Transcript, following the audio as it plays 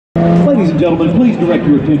Ladies and gentlemen, please direct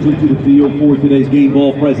your attention to the field for today's game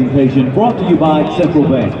ball presentation, brought to you by Central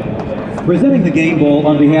Bank. Presenting the game ball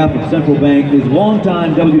on behalf of Central Bank is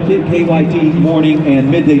longtime WKYT morning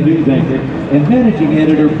and midday news anchor and managing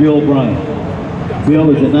editor Bill Bryant.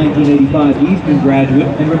 Bill is a 1985 Eastern graduate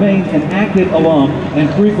and remains an active alum and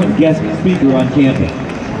frequent guest speaker on campus.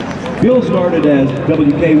 Bill started as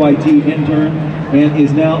WKYT intern and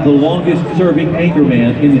is now the longest-serving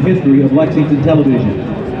anchorman in the history of Lexington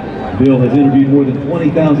television. Bill has interviewed more than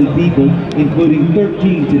 20,000 people, including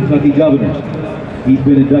 13 Kentucky governors. He's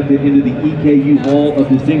been inducted into the EKU Hall of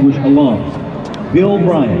Distinguished Alums. Bill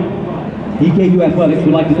Bryant. EKU Athletics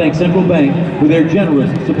would like to thank Central Bank for their generous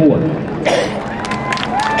support.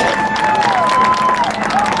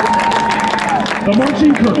 The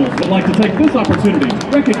Marching Colonels would like to take this opportunity to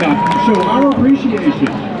recognize and show our appreciation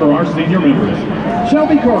for our senior members.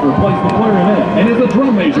 Shelby Carter plays the clarinet and is a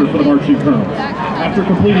drum major for the Marching Colonels. After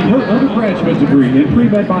completing her undergraduate degree in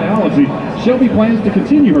pre-med biology, Shelby plans to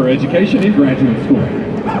continue her education in graduate school.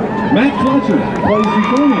 Matt Fletcher plays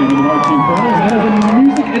euphonium in the Marching Colonels and is a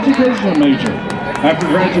music education major. After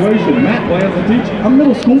graduation, Matt plans to teach a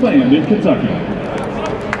middle school band in Kentucky.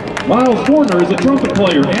 Miles Fortner is a trumpet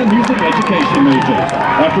player and music education major.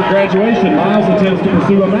 After graduation, Miles intends to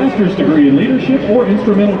pursue a master's degree in leadership or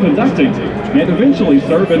instrumental conducting and eventually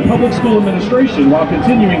serve in public school administration while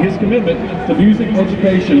continuing his commitment to music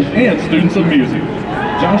education and students of music.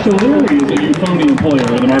 Josh O'Leary is a euphonium player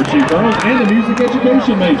in the Marching Colonels and a music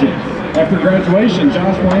education major. After graduation,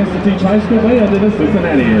 Josh plans to teach high school band in the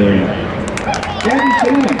Cincinnati area. Gabby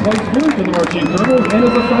Shannon plays flute in the Marching Colonels and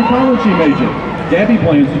is a psychology major. Gabby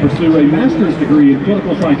plans to pursue a master's degree in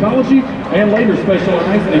clinical psychology and later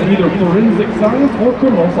specialize in either forensic science or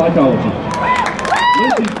criminal psychology.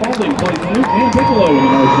 Lindsay Spalding plays flute and piccolo in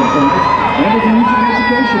the Marching Colonels and is a music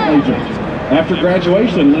education major. After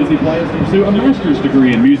graduation, Lindsay plans to pursue a master's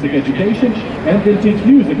degree in music education and then teach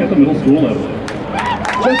music at the middle school level.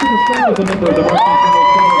 Jessica Scott is a member of the Marching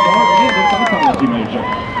Colonels Color Guard and a psychology major.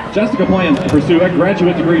 Jessica plans to pursue a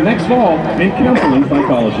graduate degree next fall in counseling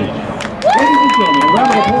psychology. Ladies and gentlemen, a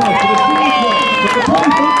round of applause for the senior class of the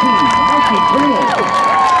 2013 Marching Colonels.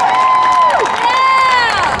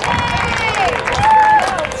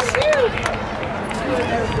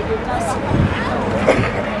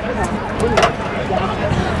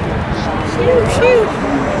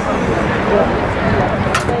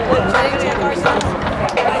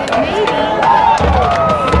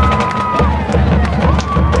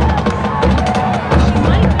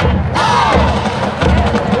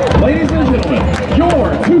 Ladies and gentlemen,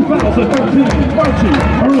 your 2013 Marching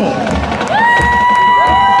Colonels.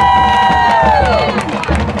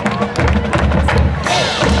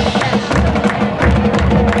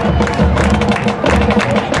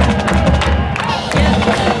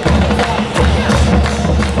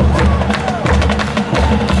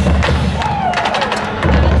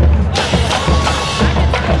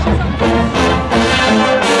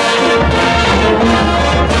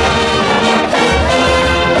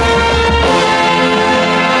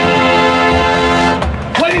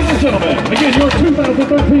 Gentlemen, again, your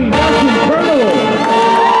 2013 Marching Colonels.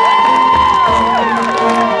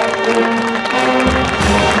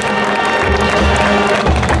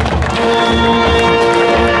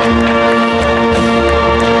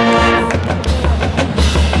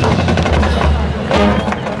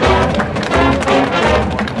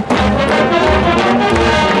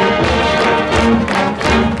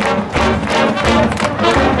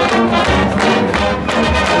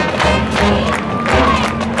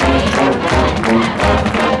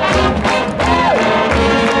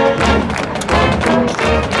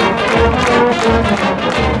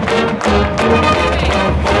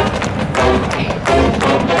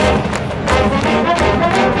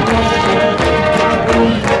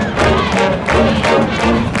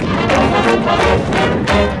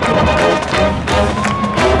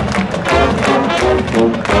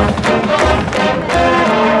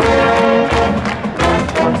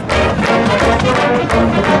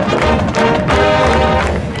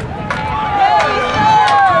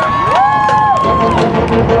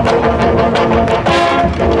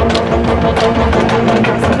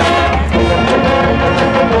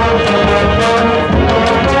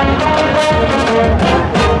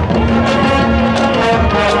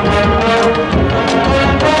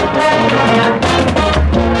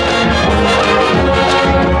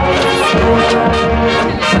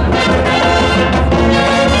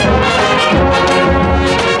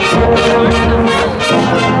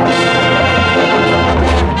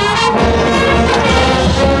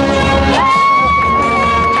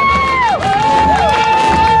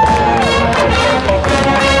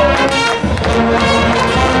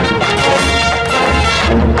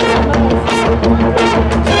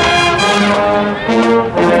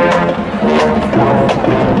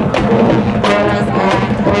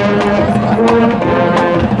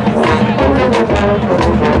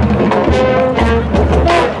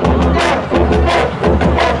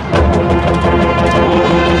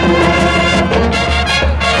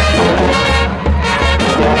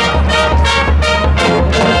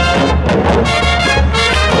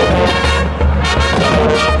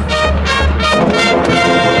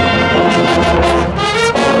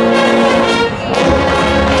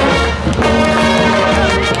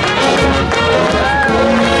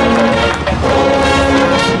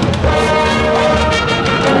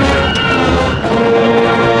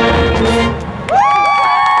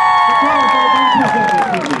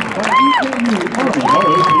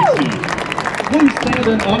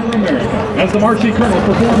 Marching Colonels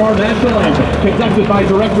perform our national anthem, conducted by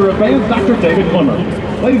Director of Bands, Dr. David Clemmer.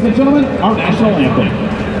 Ladies and gentlemen, our national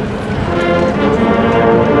anthem.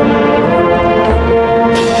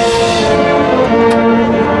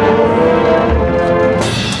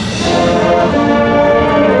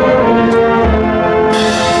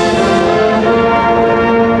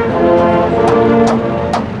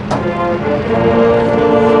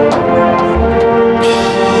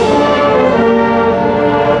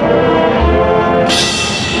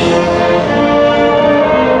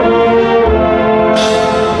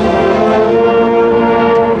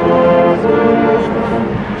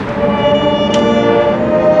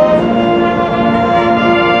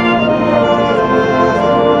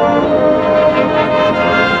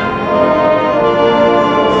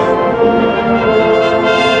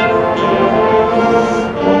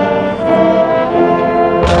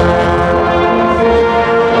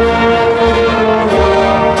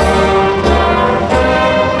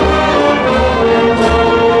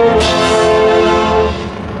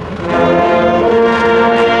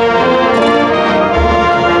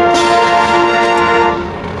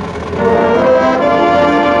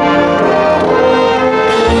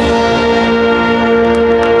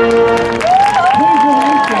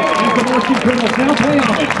 Now pay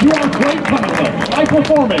homage to our great Commonwealth by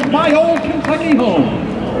performing My Old Kentucky Home.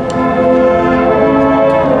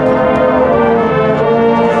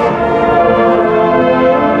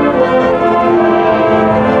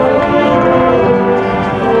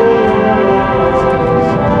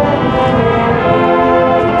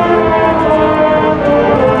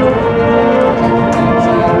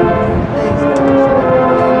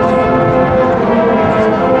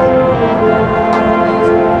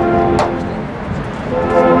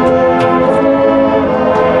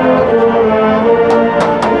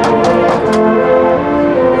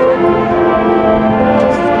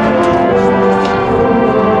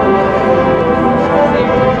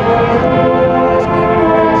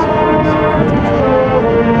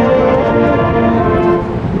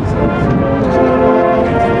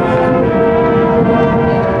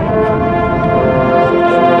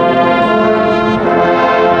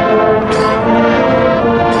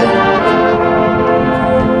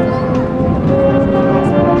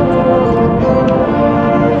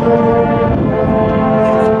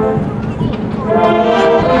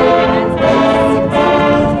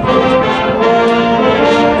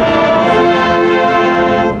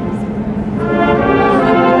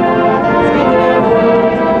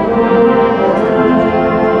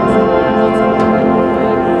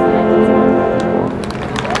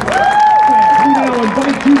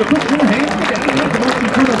 To put your hands together as the Marching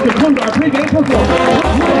Colonels conclude our pre-game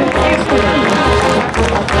performance.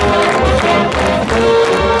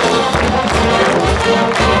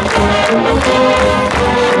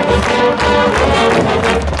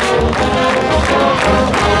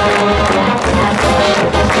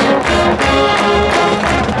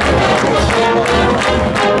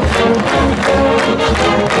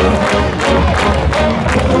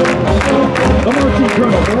 The Marching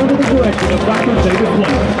Colonels are under the direction of Dr. David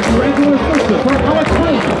Clemmer. Regular assistants are Alex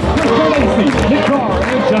Green, Christopher Lacey, Nick Carr,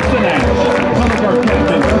 and Justin Ash. Color Guard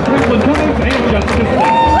captains are Franklin Cummings and Justin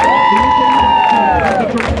Smith. The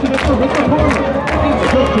direction is for Mr. Carter. And the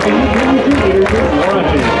coach of the EKU cheerleaders is Laura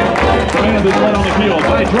Hayes. The band is led on the field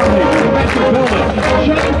by drum major Patrick Belden,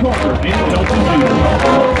 Shannon Carter, and Kelsey Meader.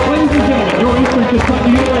 Ladies and gentlemen, your Eastern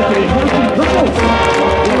Kentucky University Marching Colonels.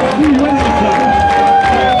 We'll see you in Kentucky.